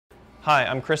Hi,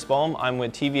 I'm Chris Boehm. I'm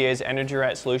with TVA's Energy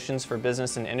Right Solutions for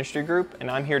Business and Industry Group,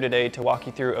 and I'm here today to walk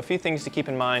you through a few things to keep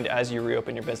in mind as you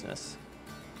reopen your business.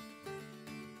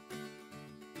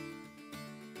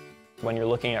 When you're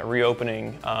looking at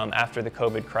reopening after the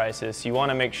COVID crisis, you want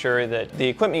to make sure that the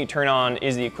equipment you turn on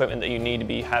is the equipment that you need to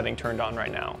be having turned on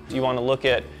right now. You want to look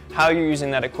at how you're using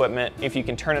that equipment, if you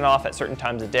can turn it off at certain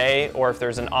times of day, or if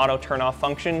there's an auto turn off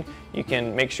function, you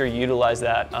can make sure you utilize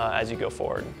that as you go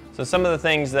forward. So some of the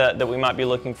things that we might be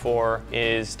looking for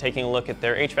is taking a look at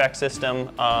their HVAC system,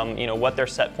 what their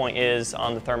set point is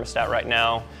on the thermostat right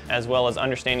now, as well as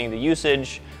understanding the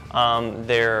usage,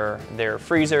 their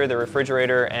freezer, their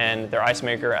refrigerator, and their ice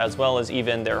maker, as well as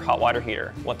even their hot water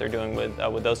heater, what they're doing with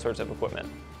those sorts of equipment.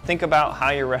 Think about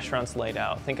how your restaurant's laid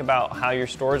out. Think about how your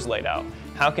store's laid out.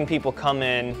 How can people come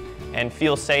in and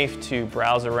feel safe to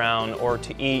browse around or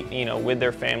to eat, with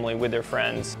their family, with their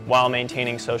friends, while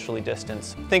maintaining socially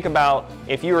distance? Think about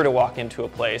if you were to walk into a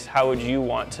place, how would you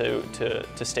want to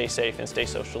stay safe and stay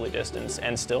socially distanced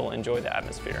and still enjoy the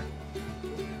atmosphere?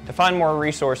 To find more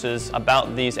resources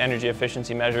about these energy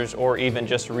efficiency measures or even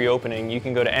just reopening, you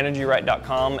can go to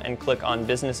energyright.com and click on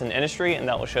Business and Industry, and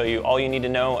that will show you all you need to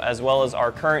know, as well as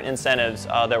our current incentives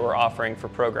that we're offering for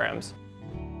programs.